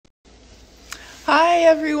Hi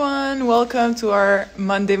everyone, welcome to our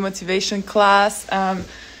Monday motivation class.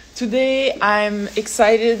 Today I'm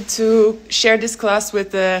excited to share this class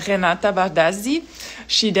with Renata Bardazzi.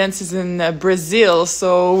 She dances in Brazil,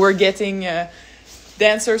 so we're getting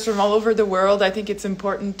dancers from all over the world. I think it's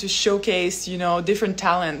important to showcase, different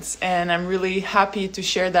talents, and I'm really happy to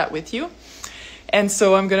share that with you. And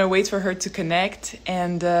so I'm gonna wait for her to connect,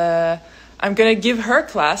 and I'm gonna give her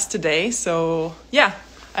class today. So yeah.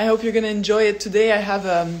 I hope you're gonna enjoy it today. I have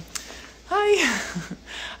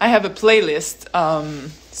I have a playlist,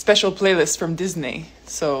 special playlist from Disney.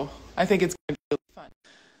 So I think it's gonna be really fun.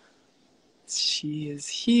 She is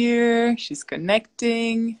here. She's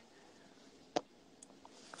connecting.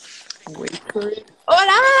 Wait for it.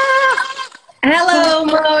 Hola! Hello,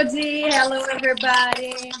 Modi. Hello,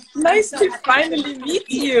 everybody. Nice to finally meet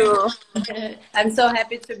you. I'm so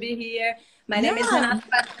happy to be here. My name is Renata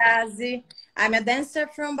Bardazzi. I'm a dancer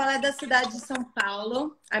from Balé da Cidade de São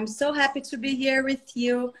Paulo. I'm so happy to be here with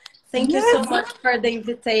you. Thank you so much for the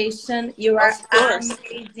invitation. You are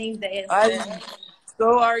amazing dancer.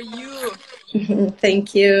 So are you.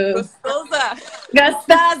 Thank you. Gostosa.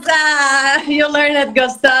 Gostosa. You learned at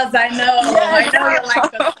Gostosa. I know. Yes. I know you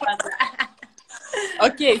like Gostosa.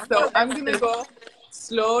 Okay, so I'm gonna go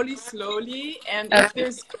slowly, and if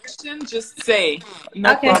there's question, just say.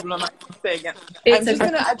 No problem. I can say again. I'm just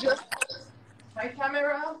gonna adjust my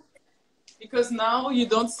camera because now you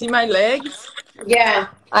don't see my legs. Yeah,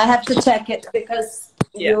 I have to check it because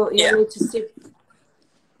you need to see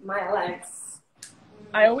my legs.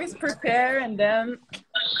 I always prepare and then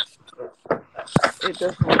it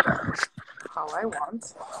doesn't work how I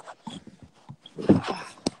want.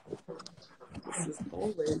 This is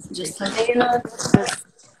always just a minute.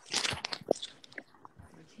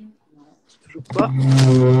 Toujours pas.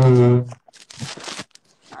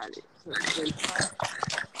 Allez, let's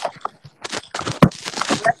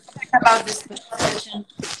talk about this position.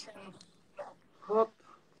 Hop.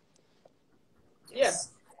 Yes.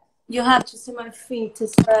 You have to see my feet.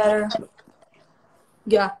 It's better.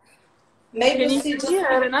 Yeah. Maybe Can you see me,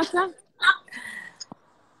 Renata?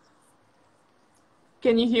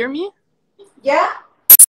 Can you hear me? Yeah.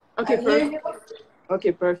 Okay, perfect.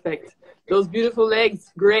 Okay, perfect. Those beautiful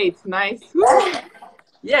legs. Great. Nice.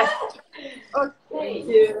 Yes. Okay. Thank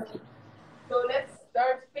you. So let's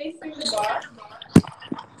start facing the bar.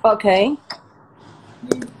 Okay.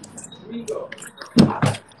 Here we go.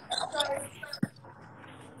 Side.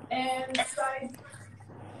 And side.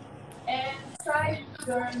 And side.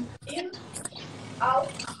 Turn in,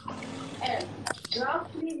 out, and grand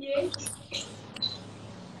plié.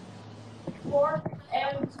 4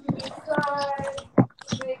 and to the side.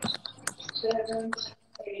 6, 7,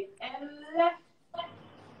 8, and left.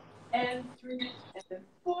 And 3 and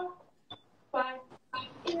 4, 5,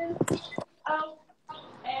 in, out,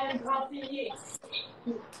 and grand plié.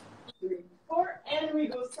 2, 3, 4, and we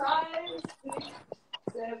go side. 6,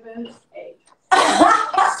 7, 8.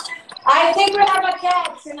 I think we have a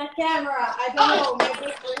cat in a camera. I don't know. Maybe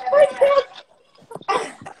we have a cat.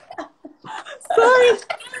 Sorry.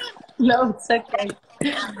 No, it's okay.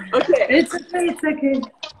 Okay. It's okay. It's okay.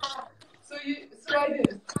 So I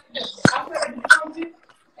did. After I counted,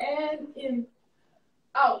 and in,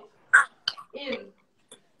 out, in,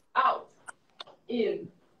 out, in,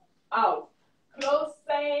 out. Close,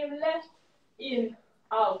 same, left, in,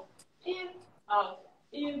 out, in, out,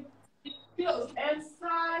 in, close, and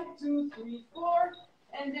side, 2, 3, 4,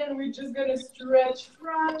 and then we're just gonna stretch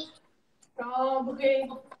front, cambre,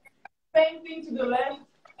 same thing to the left,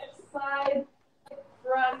 side,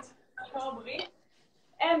 front, cambre,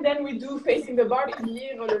 and then we do facing the bar,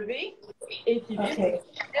 plié, relevé, équilibre, Okay.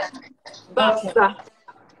 basta.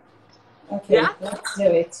 Okay, Yeah? let's do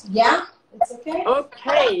it. Yeah? It's okay?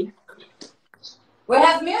 Okay. We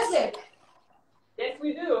have music. Yes,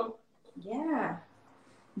 we do. Yeah.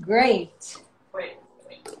 Great. Wait.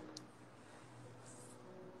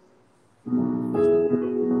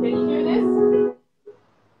 Can you hear this?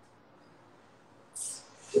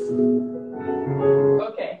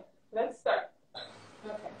 Okay, let's start.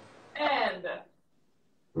 Okay. And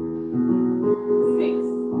 6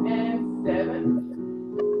 and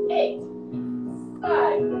 7, 8.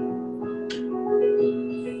 Side.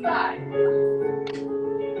 Side.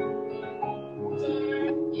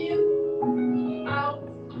 Turn in, out,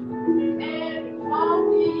 and on.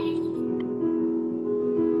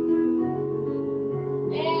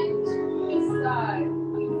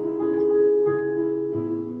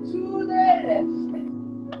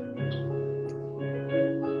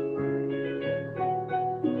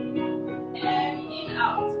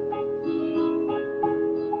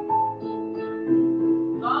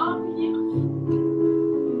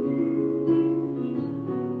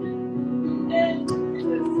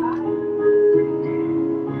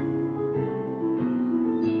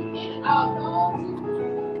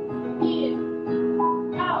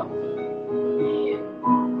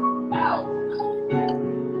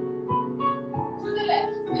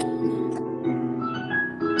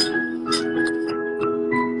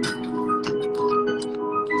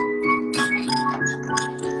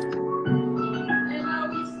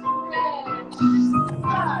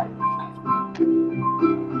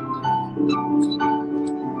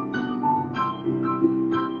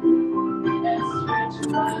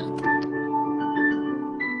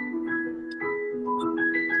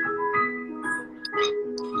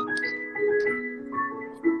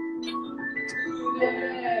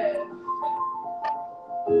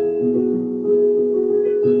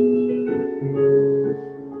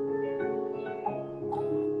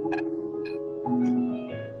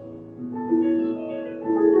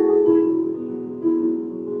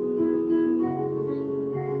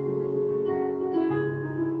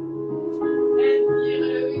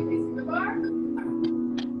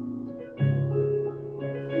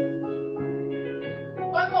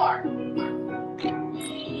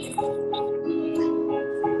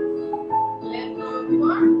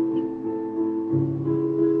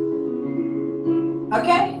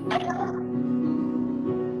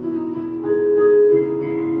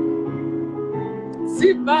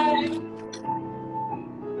 Super!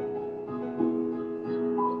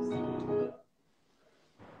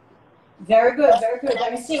 Very good, very good.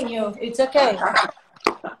 I'm seeing you. It's okay.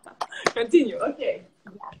 Continue, okay.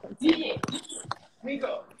 Continue. We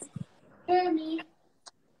go. Demi.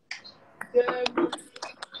 Demi.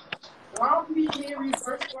 Rempli,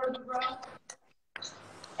 reverse for the bra.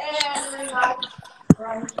 And relax.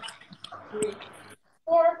 1, 3,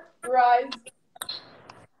 4. Rise.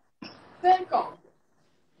 50.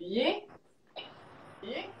 Plié.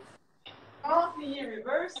 Plié. Rempli,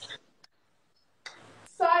 reverse.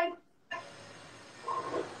 Side.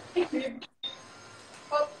 Équilibre.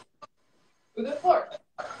 Hop. To the floor.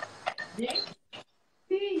 Bien.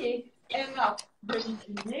 Plié. And now.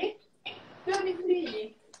 Demi-plié.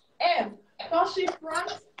 Demi-plié. And penché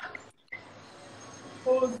front.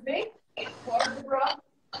 Posé. For the bra.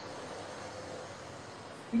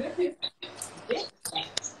 To the hip. Bien.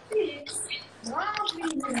 Plié. Rempli,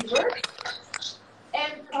 reverse.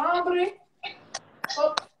 And cambre.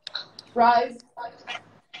 Hop. Rise.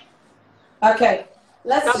 Okay.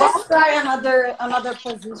 Let's just try another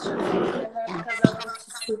position because I want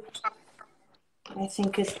to see. I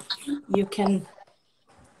think you can.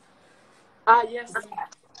 Ah, yes.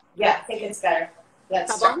 Yeah, I think it's better.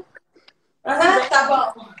 Let's Tá bom? Tá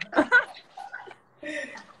bom.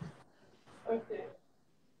 Okay.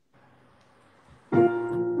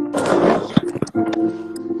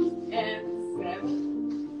 And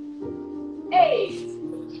 7, 8,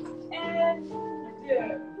 and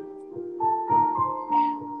 2.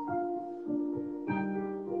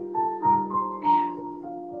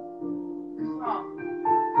 Come.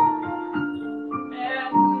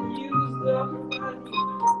 And use the front.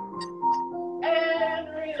 And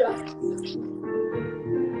relax.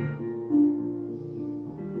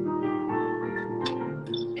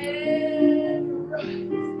 And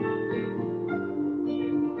rise.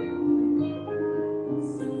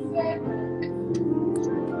 7.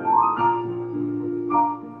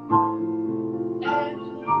 And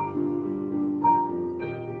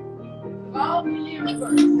roundly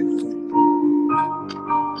reverse.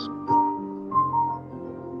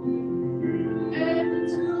 And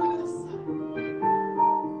to the side.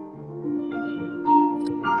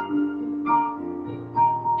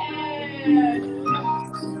 And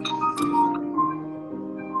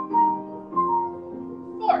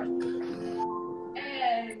 4.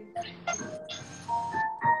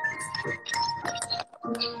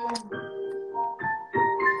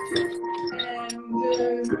 And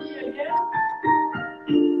me again.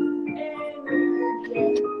 And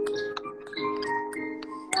again.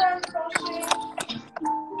 Front crochet.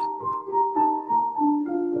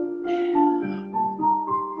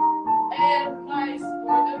 And nice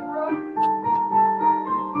for the bra.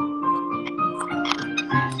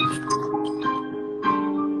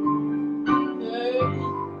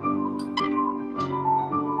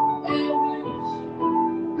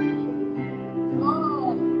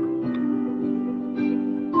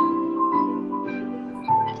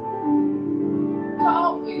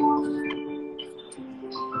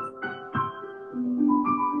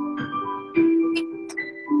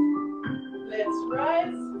 Let's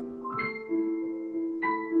rise.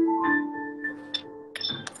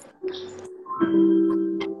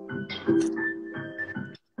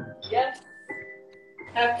 Yes.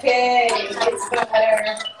 Okay, it's better.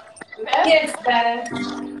 It's better.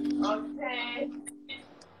 Okay.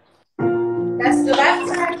 That's the left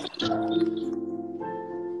side.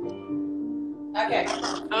 Okay.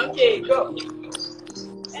 Okay, go.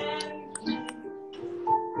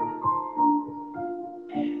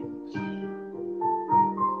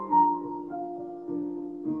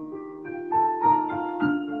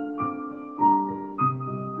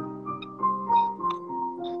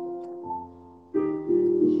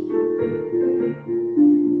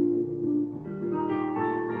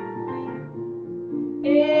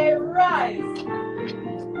 And rise.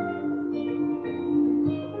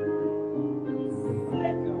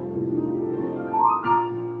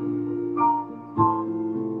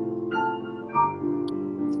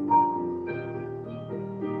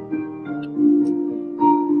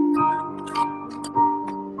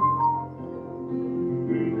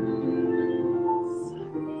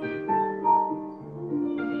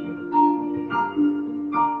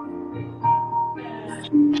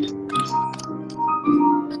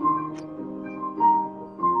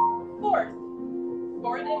 Fourth.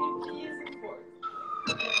 Fourth and P is in fourth.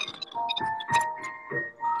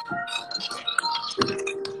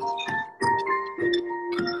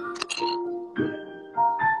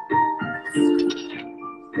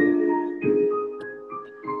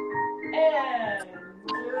 And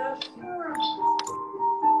front.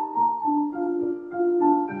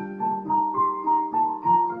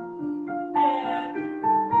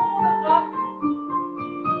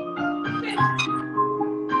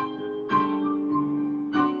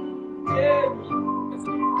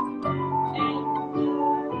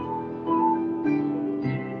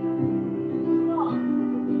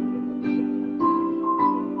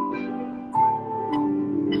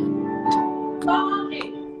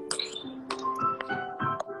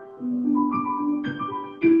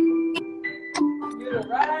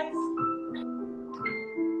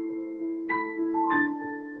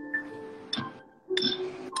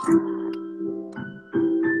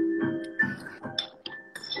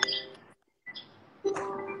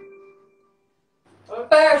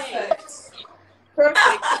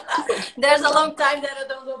 There's a long time that I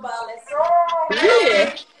don't do ballet.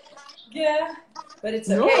 Really? Yeah, but it's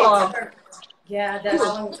okay. No. It's perfect. Yeah, that's a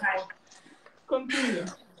long time. Continue.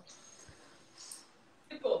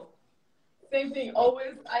 Simple. Same thing.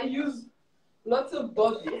 Always, I use lots of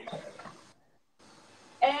body.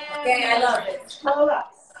 And Okay, I love it.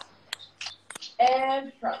 Collapse.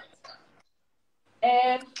 And front.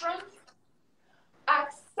 And front.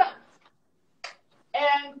 Accent.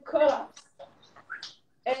 And collapse.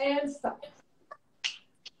 And side.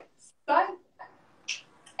 Side.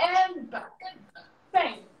 And back.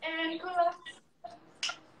 Same. And collapse.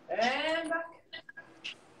 And back.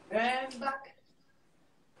 And back.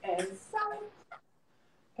 And side.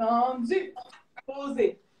 Tendu.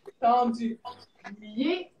 Posé. Tendu.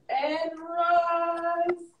 Plié. And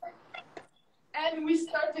rise. And we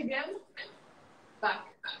start again. Back.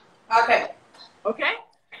 Okay. Okay?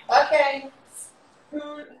 Okay.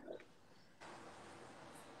 Good.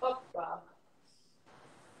 Hoppa.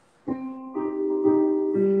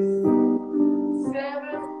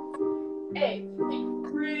 7, 8.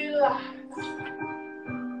 Relax.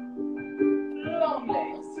 Long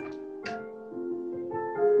legs.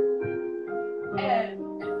 And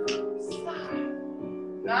side.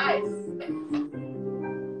 Nice.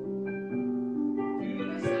 To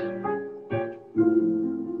the side.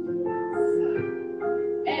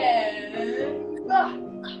 And back.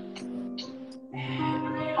 And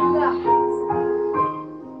relax.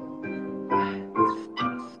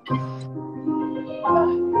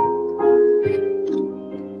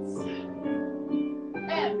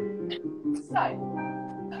 Side.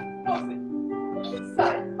 Pose it.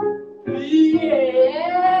 Side.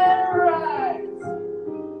 Yeah, right.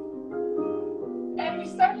 And we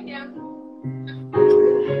start again.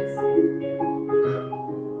 Relax.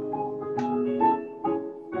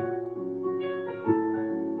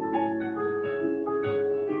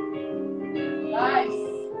 Nice.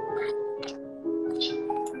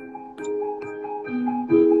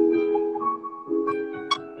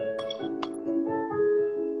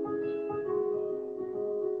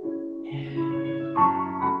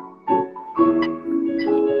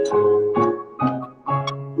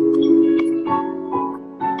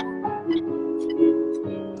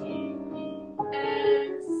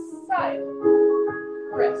 And side.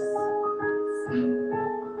 Press. Side.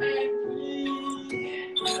 And breathe.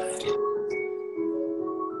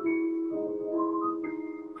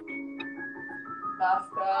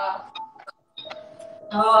 Basta.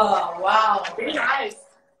 Oh, wow. Very nice.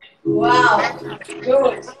 Wow.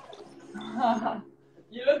 Good.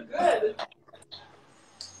 You look good.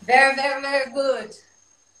 Very, very, very good.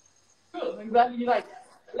 Good. Exactly like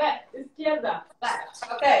left, izquierda, Left.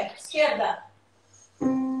 Okay. Izquierda. 6,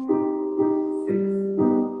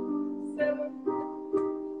 7,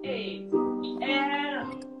 8, and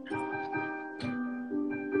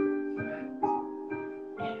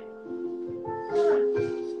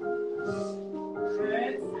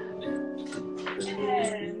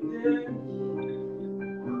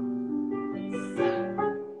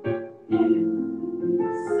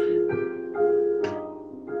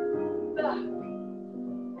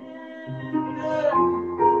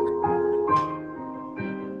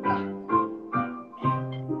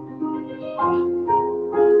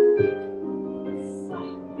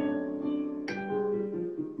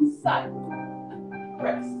side,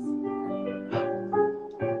 press.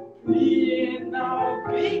 Lean now,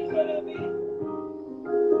 big gonna be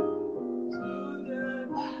to the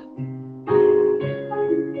back.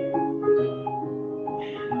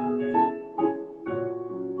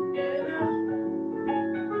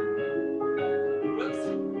 Whoops.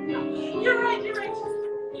 You're right, you're right.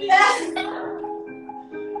 Yes.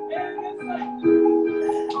 And this side.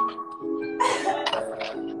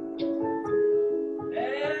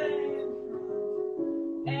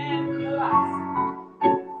 And collapse.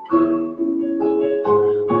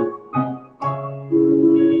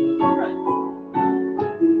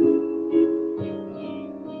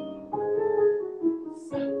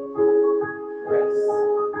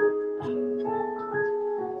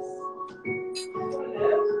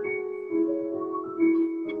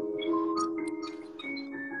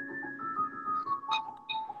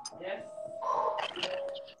 Yes.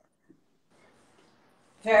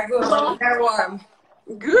 Very good. Very warm.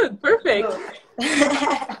 Good, perfect. Good.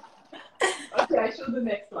 Okay, I show the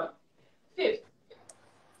next one. Fifth.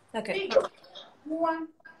 Okay. Eagle. 1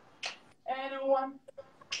 and 1.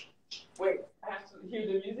 Wait, I have to hear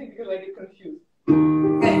the music because I get confused.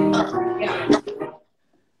 Okay. Yeah.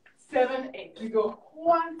 7, 8. We go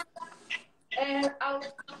 1 and out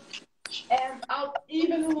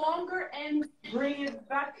even longer and bring it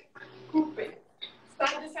back. Coupe.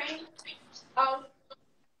 Start the same. out,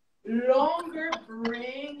 longer,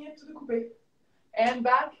 bring it to the coupe, and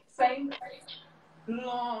back, same,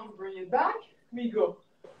 long, bring it back, we go,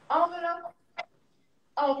 envelope,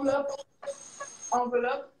 envelope,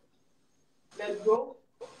 envelope, let go,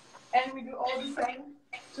 and we do all the same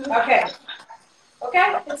to the okay. Okay,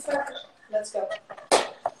 let's go. 6,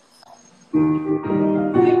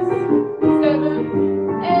 7,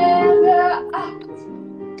 and out.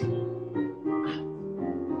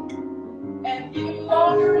 And even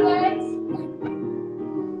longer legs.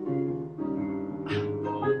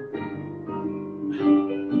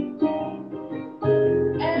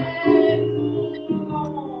 And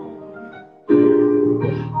long.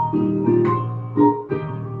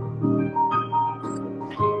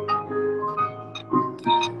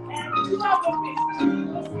 And two double fists to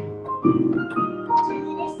the side.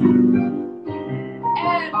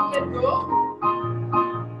 And let go.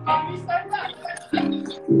 And we start back.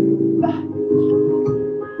 Back.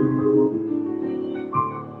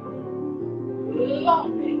 Long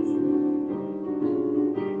legs.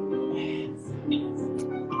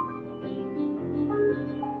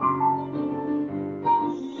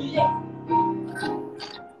 Yeah.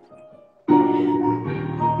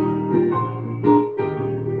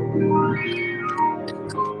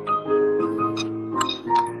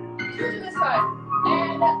 To the side.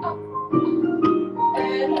 And up.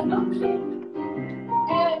 And up.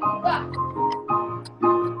 And back.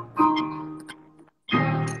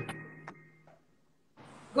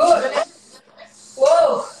 Good. Whoa.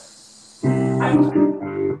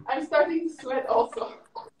 I'm starting to sweat also.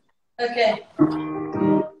 Okay.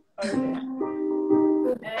 Okay.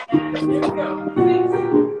 And here we go. 6,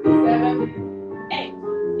 7, 8.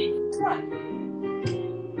 One.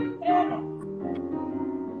 And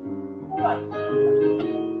one. To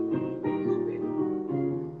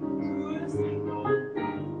the side.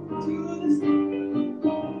 To the side.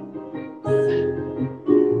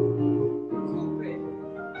 Coupe.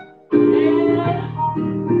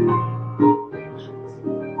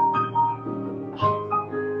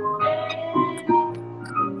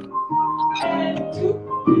 And two.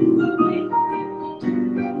 Coupe.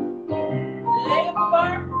 Leg up the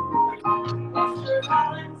bar. Extra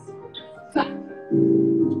balance. Back.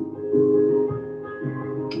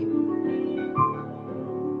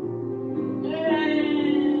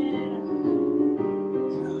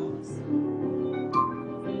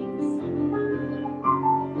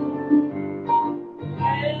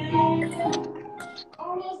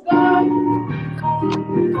 Almost done.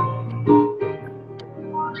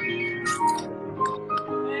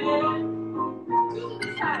 And to the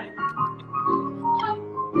side. Up,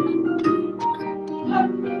 up,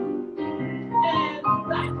 and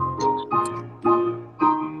back.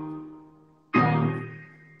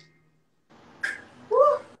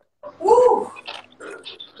 Woo.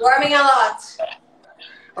 Warming a lot.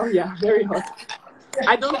 Oh yeah, very hot.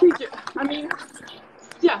 I don't think you, I mean,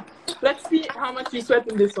 yeah. Let's see how much you sweat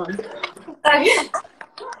in this one. Okay.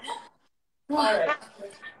 All right.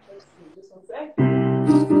 Let's see. Just one sec.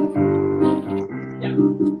 Yeah.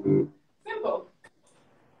 Simple.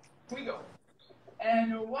 We go.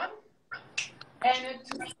 And a 1, and a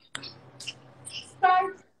 2.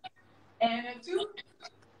 Start. And a 2.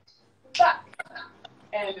 Back.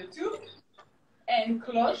 And a 2. And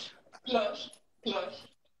cloche, cloche, cloche.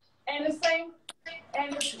 And the same.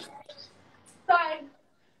 And a 2. Side.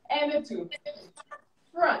 And a 2.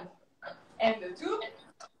 Front. And a 2.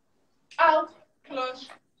 Out. Cloche,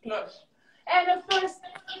 cloche. And a first,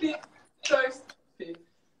 fifth, first, fifth,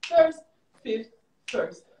 first, fifth,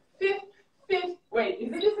 first, fifth, fifth. Wait,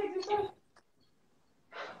 is it this exercise?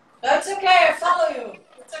 That's okay, I follow you.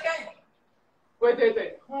 It's okay.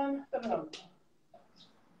 Wait. One,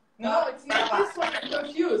 no, it's not this one. I'm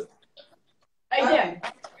confused. Again.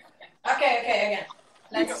 Okay, again.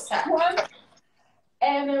 Let's start. 1,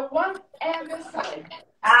 and a 1, and the side.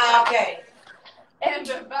 Okay. And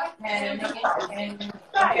the back, and the and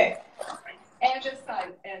side. Okay. And the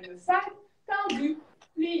side. Tendu,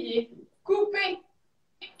 plié, coupé.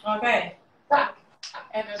 Okay. Back.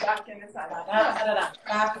 And the back, and the side.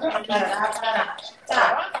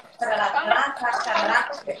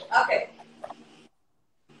 Okay.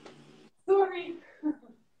 Sorry.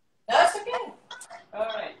 That's okay. All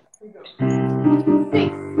right, we go. 6,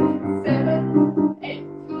 7, 8.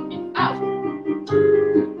 Out.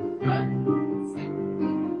 Front.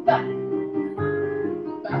 Back.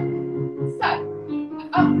 Back. Side.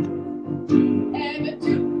 Up. And a 2.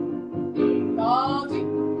 Tendu.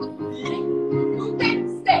 Plié. Coupé.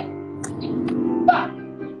 Stay. Back.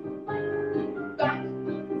 Back.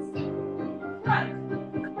 Front.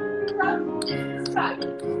 Front. Side.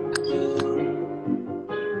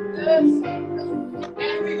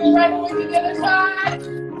 right away to the other side.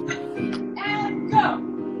 And go.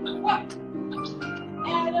 One.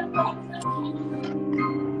 And a pop.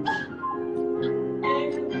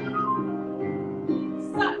 And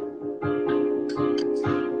stop.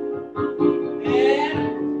 And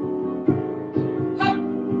hop.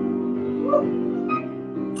 Woo.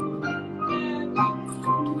 And up.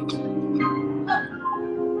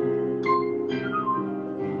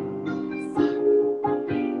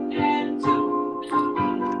 And two.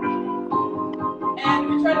 And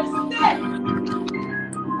we try to stay.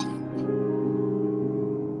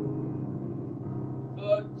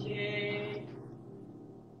 Okay.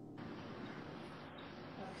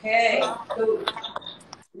 Okay, good.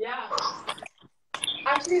 Yeah.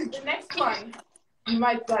 Actually, the next one, you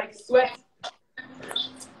might like sweat.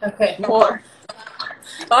 Okay. More.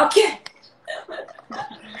 Okay.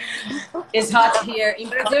 It's hot here. In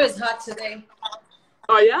Brazil, it's hot today.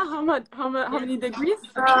 Oh yeah? How much? How many degrees?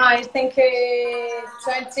 I think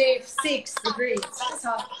 26 degrees. It's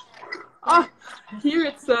hot. Oh, here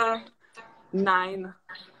it's 9.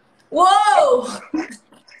 Whoa!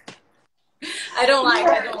 I don't like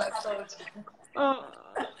cold. Oh,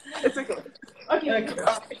 it's okay. Okay.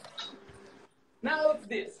 Now it's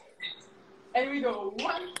this. And we go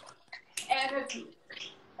 1 and a 2.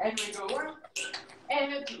 And we go 1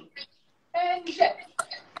 and a 2. And check.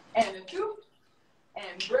 And a 2.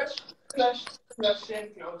 And brush, flush, flush,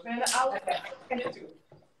 and close. And out. Okay. And a 2.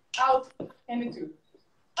 Out. And a 2.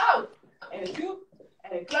 Out. And a 2.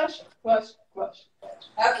 And a flush, flush, flush.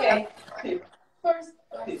 Okay. Fifth. First,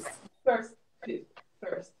 fifth. First, fifth.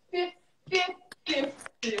 First, fifth. Fifth, fifth,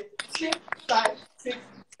 fifth, fifth. 5, 6,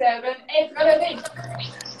 7, 8. Relevate.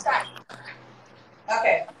 Start.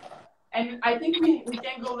 Okay. And I think we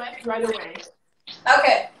can go left right away.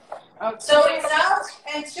 Okay. Okay. So it's out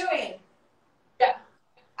and 2 in. Yeah.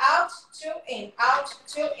 Out, 2 in. Out,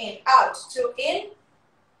 2 in. Out, 2 in.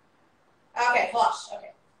 Okay, flush.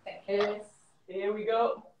 Okay. Thank you. Yes. Here we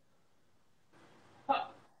go.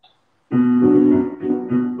 Up.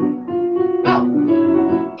 Out.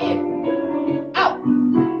 In. Out.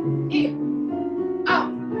 In.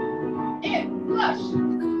 Out. In. Flush.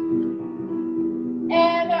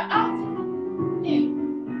 And out. In.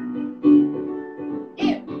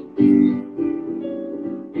 In.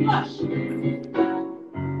 Flush.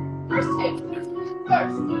 First hit.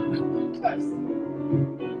 First.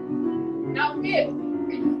 Now fifth.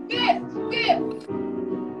 Fifth.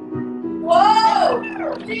 Whoa!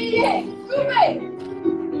 Sube.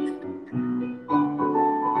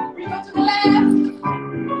 We go to the left.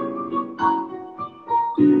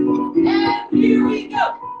 And here we go.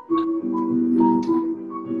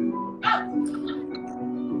 Out.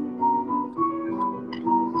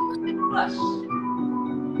 Flush.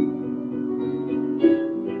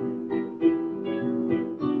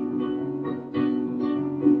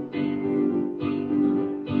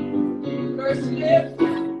 First lift.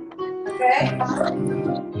 Okay.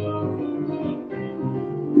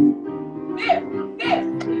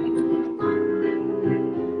 Fifth.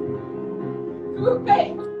 Sube.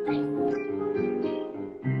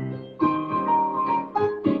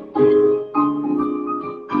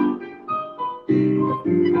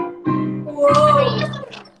 Whoa!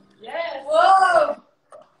 Yes. Whoa!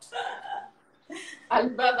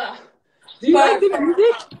 Albada. Do you like the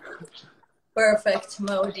music? Perfect,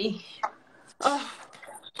 Modi. Oh.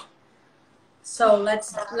 So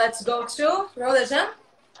let's go to roll the jump.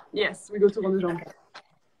 Yes, we go to rond de jambe.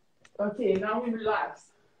 Okay, now we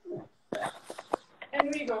relax. And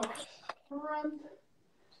we go front,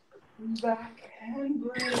 back, and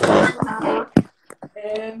bring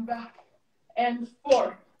and back. And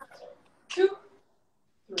 4, 2,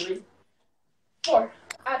 3, 4.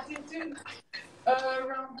 Attitude,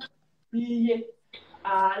 around, plié,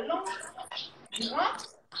 allons, droit,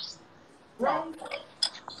 round,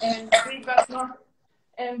 and big battement,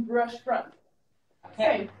 and brush front.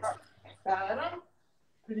 Okay. Talon,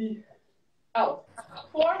 plie, out.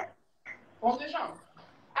 4, rond de jambe.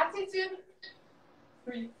 Attitude,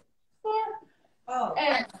 3, 4, Oh.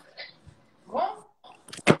 and rond,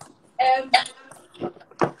 and back.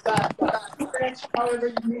 Stretch however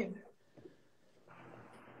you need.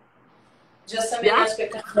 Just a minute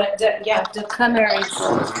because the camera is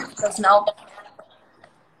because now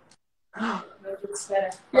maybe it's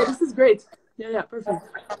better. Yeah, this is great. Yeah, perfect.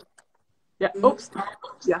 Yeah, oops.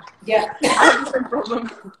 Yeah. Yeah. I have the same problem.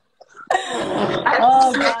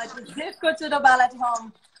 Oh God, it's difficult to do ballet at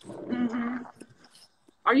home. Mm-hmm.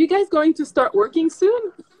 Are you guys going to start working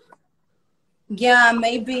soon? Yeah,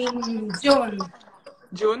 maybe in June.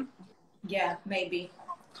 June? Yeah, maybe.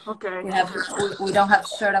 Okay. We don't have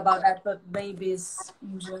shirt about that, but babies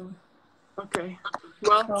in June. Okay.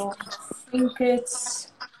 Well, so I think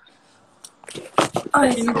it's.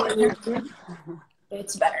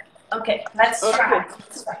 It's better. Okay, let's try.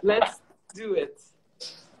 Let's do it.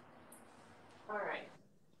 All right.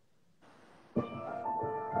 6,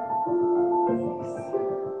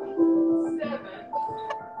 7,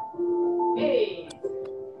 8,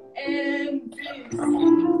 and big.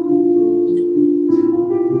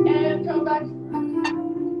 And come back.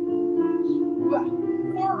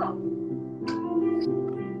 Forearm.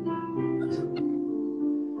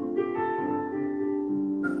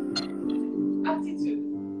 Attitude.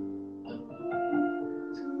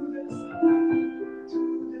 To the side, to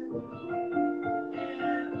the left,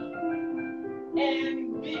 and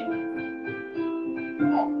big.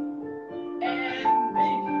 Up, and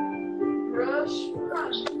big. Brush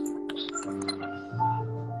front.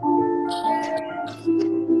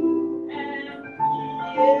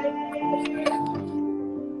 And yeah.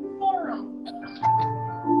 Forearm.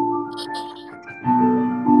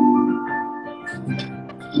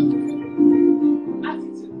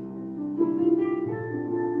 Attitude.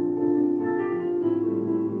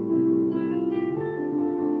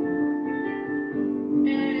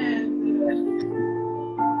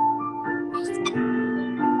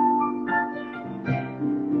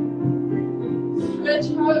 Stretch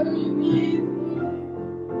however you need.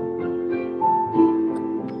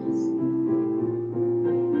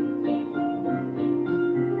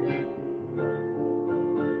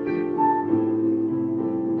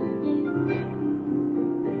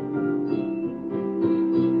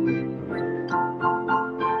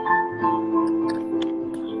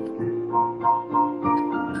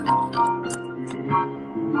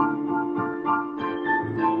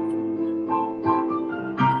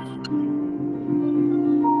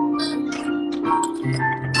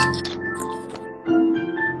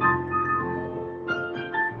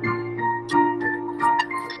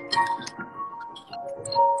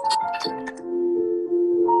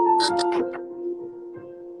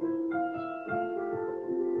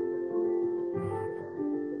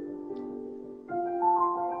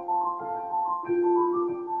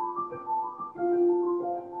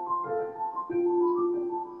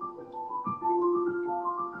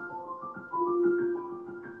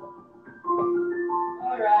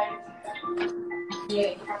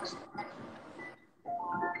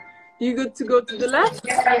 You good to go to the left?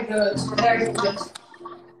 Very good. Very good.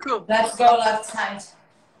 Cool. Let's go left side.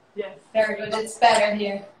 Yes. Very good. It's better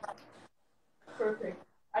here. Perfect.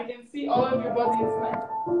 I can see all of your body is fine.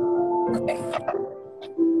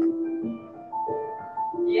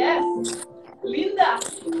 Yes. Linda.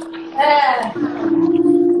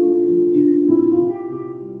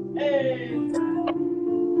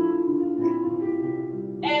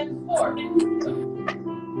 And 4.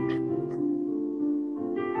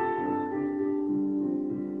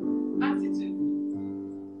 Attitude.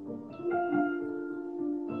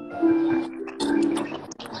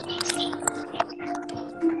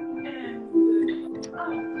 And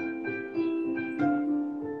up.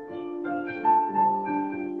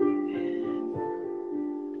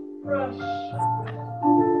 Brush.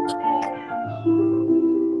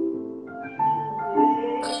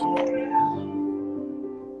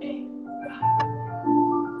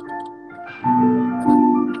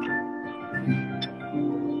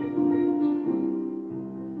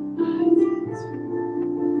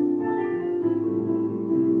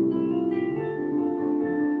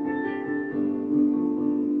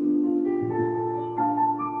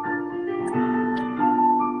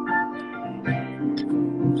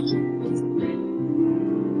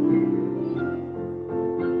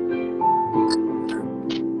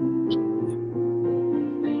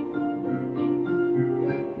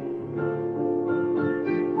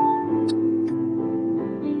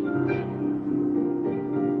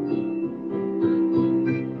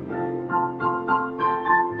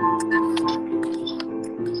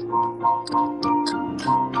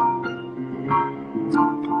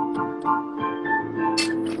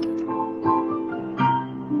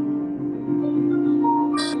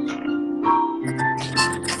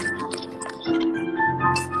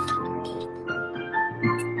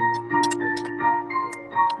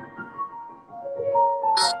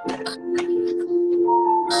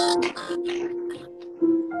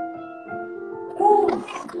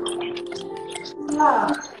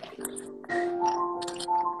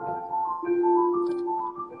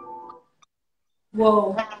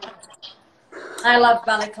 Whoa. I love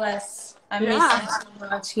ballet class. I miss it so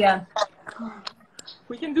much. Yeah.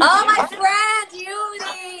 We can do my friend,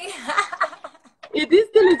 Yuri! It is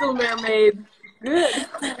the Little Mermaid. Good.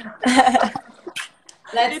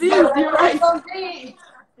 Let's It do is, you're right. fondue.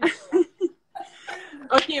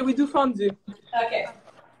 Okay, we do fondue. Okay.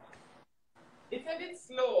 It's a bit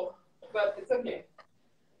slow, but it's okay.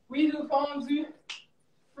 We do fondue,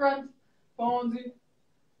 front, fondue,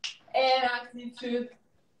 and attitude,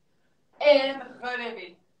 and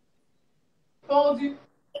relevé. Fondue,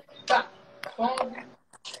 back, fondue,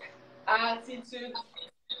 attitude,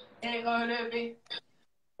 and relevé.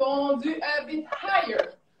 Fondue a bit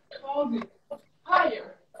higher, fondue,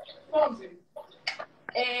 higher, fondue,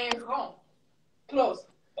 and rond, close,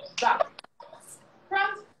 back,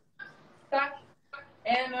 front, back,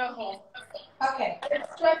 and a rond. Okay.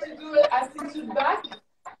 Let's try to do it attitude back.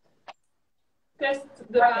 Test the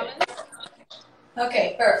balance.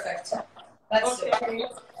 Okay, perfect. Let's do it. Okay.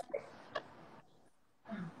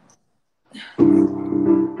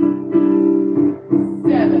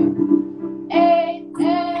 7, 8,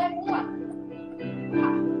 and 1.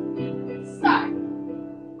 Side.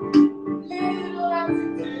 Little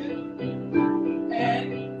attitude. And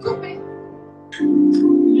coupé.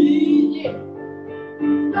 Lié.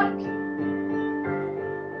 Back.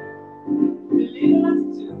 Little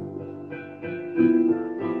attitude.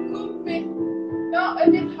 Coupé. Now a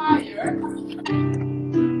bit higher.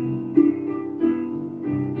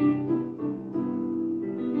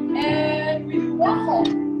 And we do one more.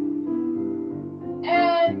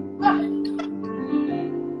 And back.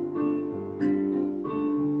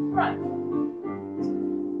 Front.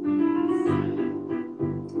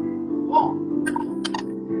 One.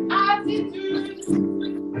 Attitude.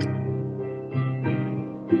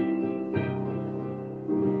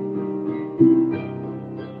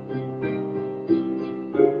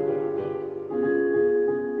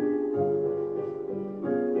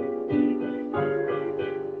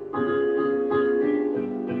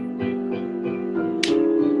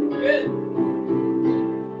 Good.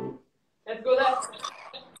 Let's go left.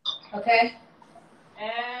 Okay.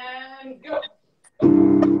 And go.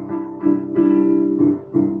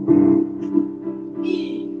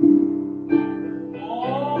 E.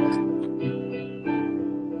 On.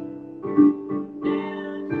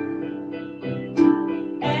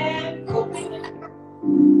 And coupé.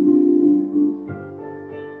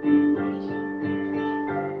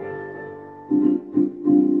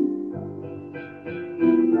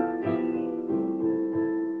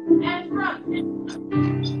 And front.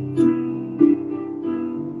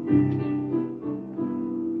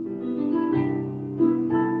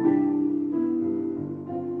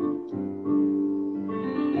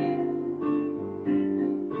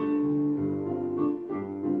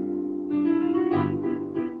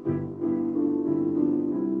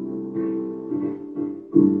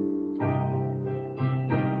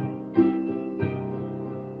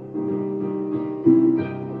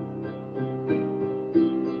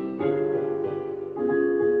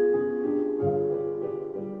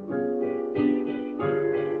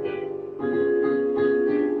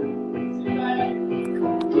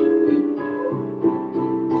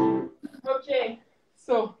 Okay,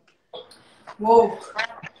 so Whoa.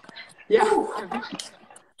 Yeah.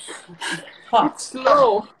 Hot.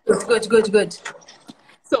 Slow. Good, good, good.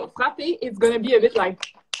 So frappe is gonna be a bit like.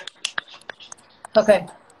 Okay.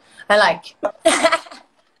 I like.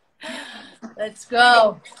 Let's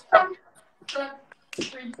go. front, front,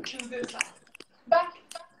 3 to the side. Back,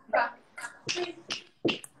 back, 3.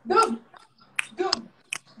 Double, double,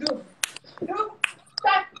 double, double.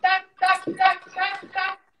 Tac, tac, tac, tac, tac,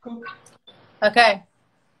 tac. Cook. Okay.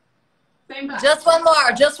 Same back. Just one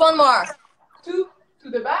more. Just one more. 2 to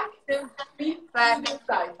the back, 2, 3 back. to the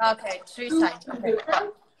side. Okay. 3 2 sides. to Okay. the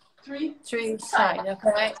front, 3 3 side.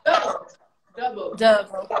 Okay. double, double.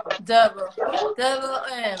 Double, double, double,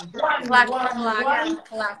 and One, clack, one, clack, one.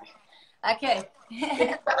 clack. Okay.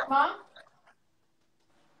 Petit battement.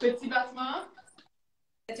 Petit battement.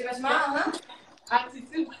 Petit battement, huh?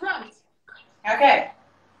 Attitude front. Okay.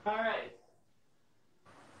 All right.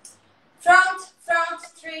 Front,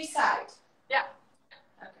 3 side. Yeah.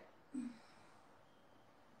 Okay.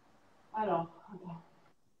 Alors,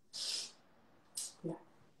 attends. Yeah.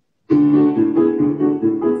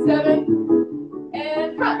 7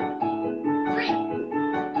 and front. 3.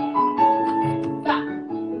 Back.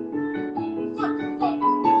 Foot, foot.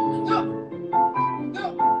 Two. Two.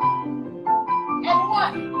 And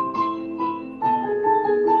 1.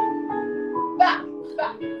 Back,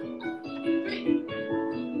 back. 3.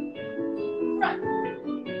 Front.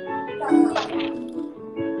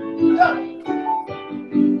 Go.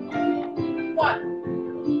 1.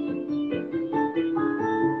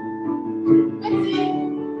 Petit.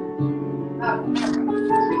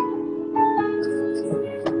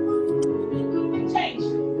 Change.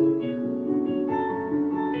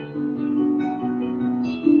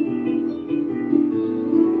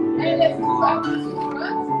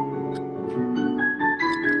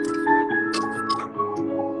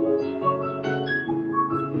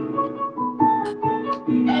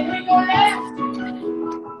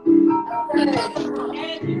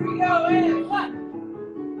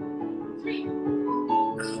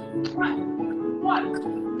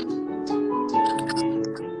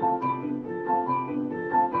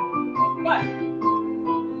 What?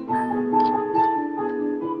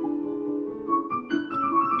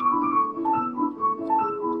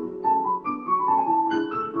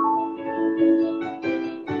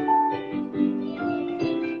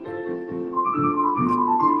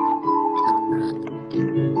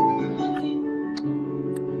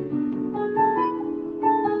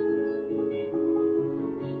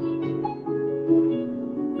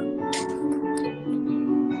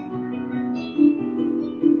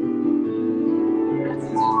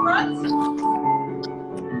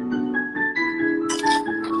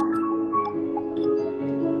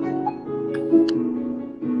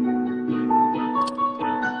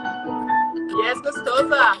 Yes,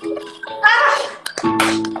 gostosa.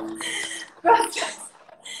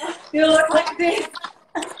 You look like this.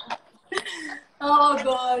 Oh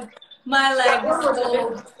God, my leg is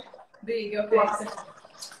so big. Okay.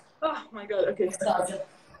 Oh my god, okay. Gostosa.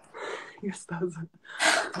 Gostosa.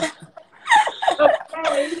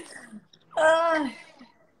 Okay.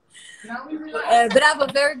 Now we relax. Bravo,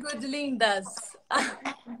 very good, lindas.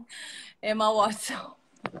 Emma Watson.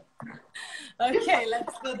 Okay,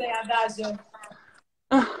 let's do the adagio.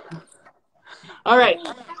 All right.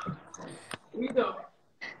 We go.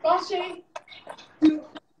 Crochet. 2,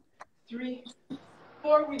 3,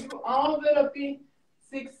 4. We do enveloppe.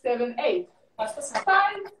 6, 7, 8. 5.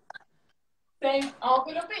 Same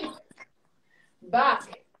enveloppe.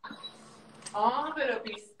 Back.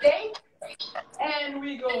 Enveloppe. Stay. And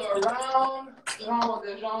we go around, round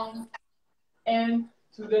the jambe, and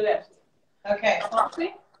to the left. Okay.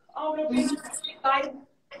 Parfait. Enveloppe. Side.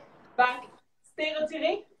 Back. Stay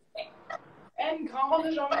retiré. And grand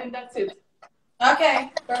de jambe, and that's it.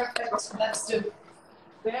 Okay, perfect. Let's do.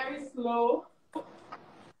 Very slow.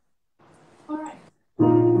 All right.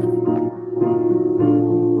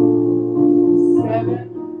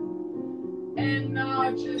 7. And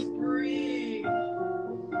now just breathe.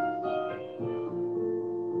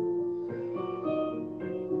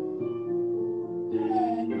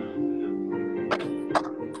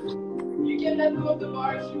 You can let go of the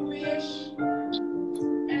bar if you wish.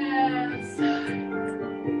 And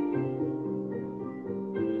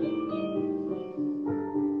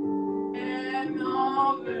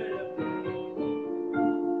envelope.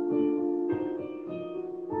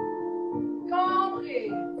 Cambré.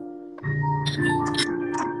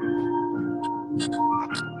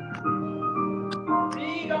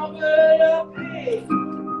 Big envelope.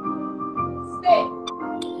 Stay.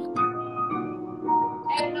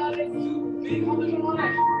 And now let's do big envelope.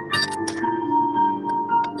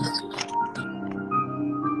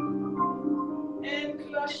 And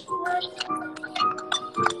cloche forward.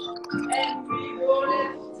 And we go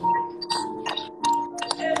left.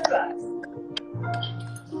 And back.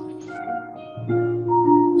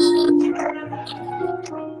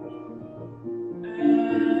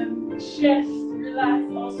 And chest, relax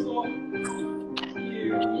also.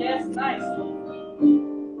 Here, yes, nice.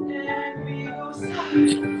 And we go side.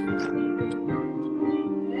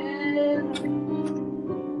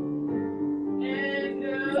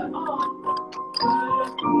 And on.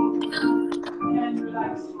 And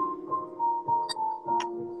relax.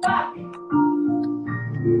 Back.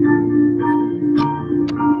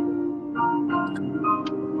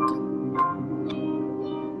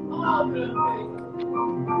 Envelope.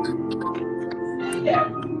 Stay there.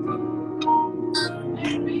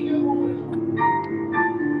 And we go.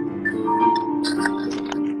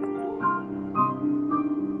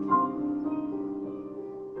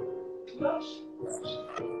 Flush.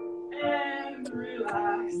 And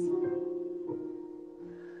relax.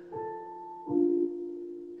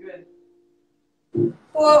 Good.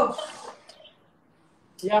 Whoa,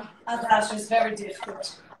 Yeah, adagio is very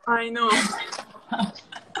difficult. I know.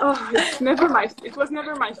 Oh, it was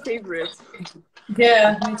never my favorite.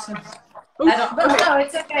 Yeah, me too. Oops, I don't. But okay. no,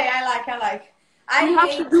 it's okay. I like. You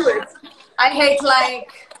have to do it. I hate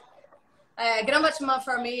like. Gran Batman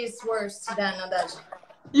for me is worse than adagio.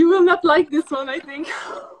 You will not like this one, I think.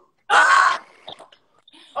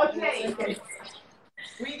 Okay.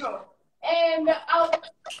 We go. And out.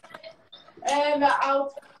 And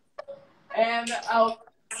out. And out.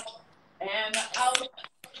 And out.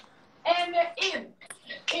 And in.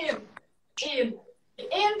 In. Jeter.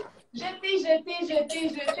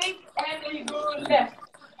 And we go left.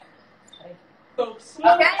 So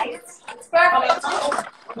slow. Okay, it's perfect.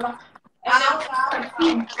 And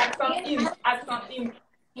then accent in.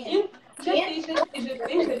 In. Jeter.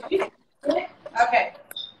 Okay.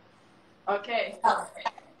 Okay.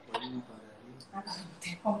 Não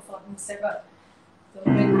tem como falar com você agora. Tô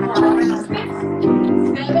vendo.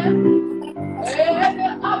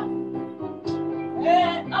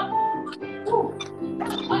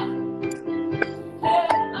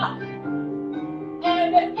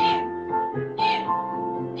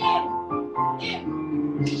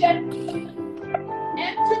 Extension.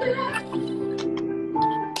 And to the left.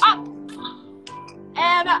 Up.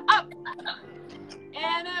 And up.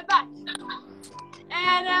 And back.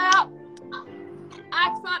 And up.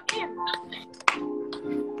 Accent in.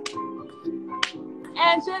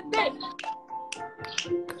 And jeté.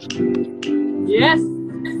 Yes.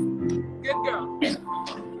 Good girl.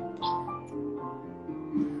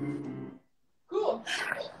 Cool.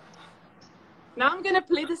 Now I'm gonna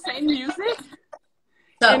play the same music.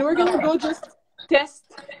 And we're gonna go just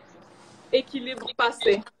test équilibre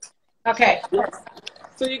passé. Okay.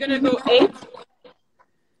 So you're gonna go 8.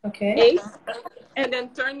 Okay. 8. And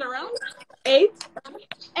then turn around. 8.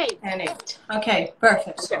 8. And 8. Okay,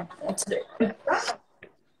 perfect. Okay. Let's do it.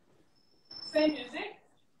 Same music.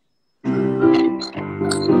 7.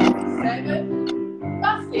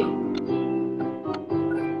 Passé.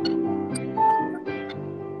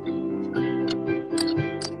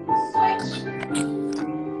 Switch.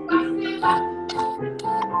 Passé back.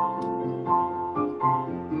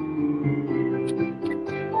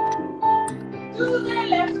 To the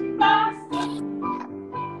left, pass.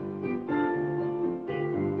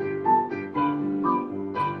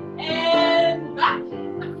 And back.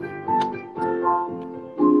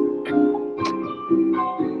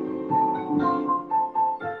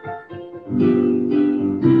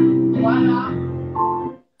 Voilà.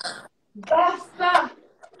 Basta.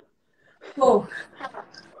 Oh.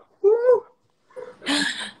 Woo.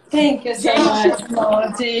 Thank you so much,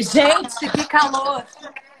 Monty. Gente, que calor.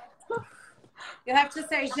 You have to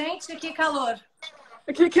say, gente, que calor.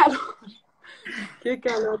 Que calor. Que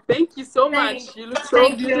calor. Thank you so much. You look so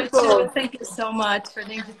Thank beautiful. you too. Thank you so much for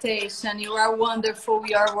the invitation. You are wonderful.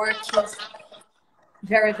 Your work is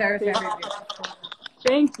very, very, very beautiful.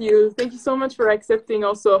 Thank you. Thank you so much for accepting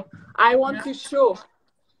also. I want to show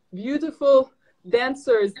beautiful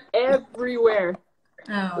dancers everywhere.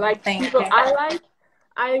 Oh, Like thank people you.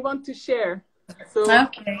 I want to share. So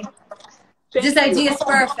Okay. This idea is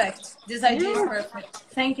perfect. This idea is perfect.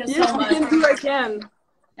 Thank you so much. We can do again.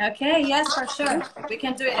 Okay, yes, for sure. We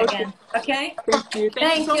can do it again. Okay? Thank you.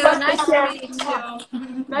 Thank so you. much. Nice Take to care. meet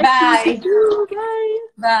you. Nice Bye. to meet you.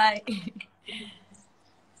 Bye.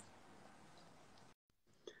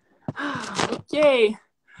 Bye. Okay.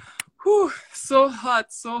 Whew, so hot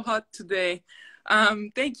today.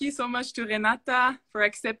 Thank you so much to Renata for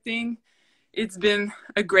accepting. It's been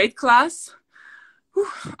a great class. Whew,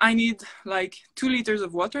 I need like 2 liters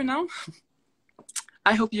of water now.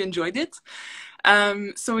 I hope you enjoyed it.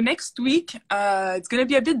 So next week, it's gonna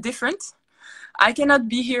be a bit different. I cannot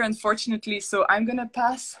be here, unfortunately, so I'm gonna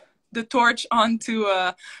pass the torch on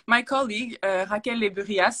to my colleague, Raquel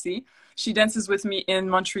Leburiassi. She dances with me in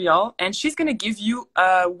Montreal, and she's gonna give you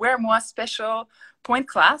a Wear Moi special point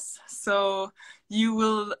class. So you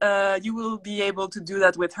will be able to do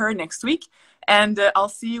that with her next week. And I'll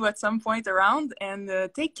see you at some point around, and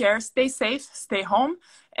take care, stay safe, stay home,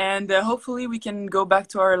 and hopefully we can go back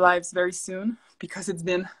to our lives very soon, because it's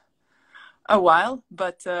been a while.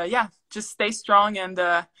 But yeah, just stay strong, and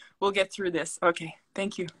we'll get through this. Okay,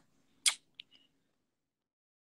 thank you.